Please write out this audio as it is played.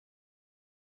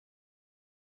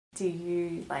Do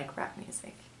you like rap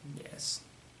music? Yes.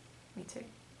 Me too.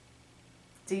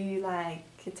 Do you like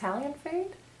Italian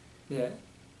food? Yeah.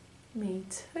 Me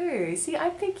too. See, I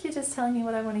think you're just telling me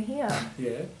what I want to hear.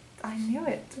 Yeah. I knew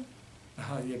it.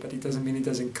 Yeah, but it doesn't mean it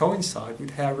doesn't coincide with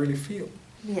how I really feel.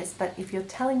 Yes, but if you're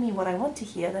telling me what I want to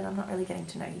hear, then I'm not really getting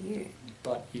to know you.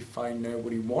 But if I know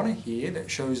what you want to hear, that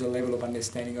shows a level of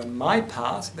understanding on my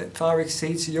part that far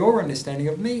exceeds your understanding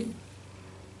of me.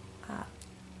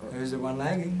 Who's the one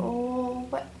lagging? Oh,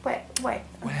 wait.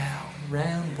 Wow,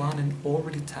 round one and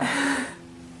already taken.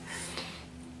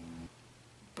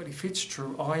 But if it's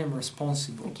true, I am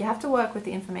responsible. Look, you have to work with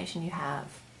the information you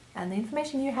have. And the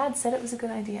information you had said it was a good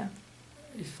idea.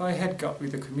 If I had got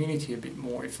with the community a bit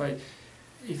more, if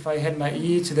I had my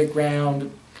ear to the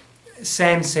ground,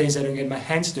 Sam says I don't get my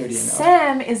hands dirty enough.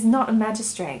 Sam is not a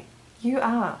magistrate. You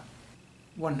are.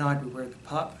 One night we were at the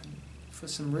pub and for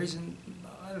some reason,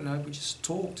 I don't know, we just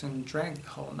talked and drank the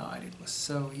whole night. It was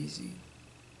so easy.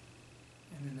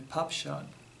 And then the pub shut.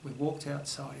 We walked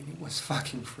outside and it was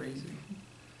fucking freezing.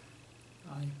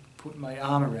 I put my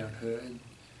arm around her and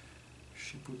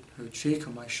she put her cheek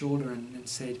on my shoulder and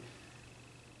said,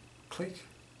 click,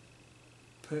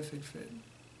 perfect fit.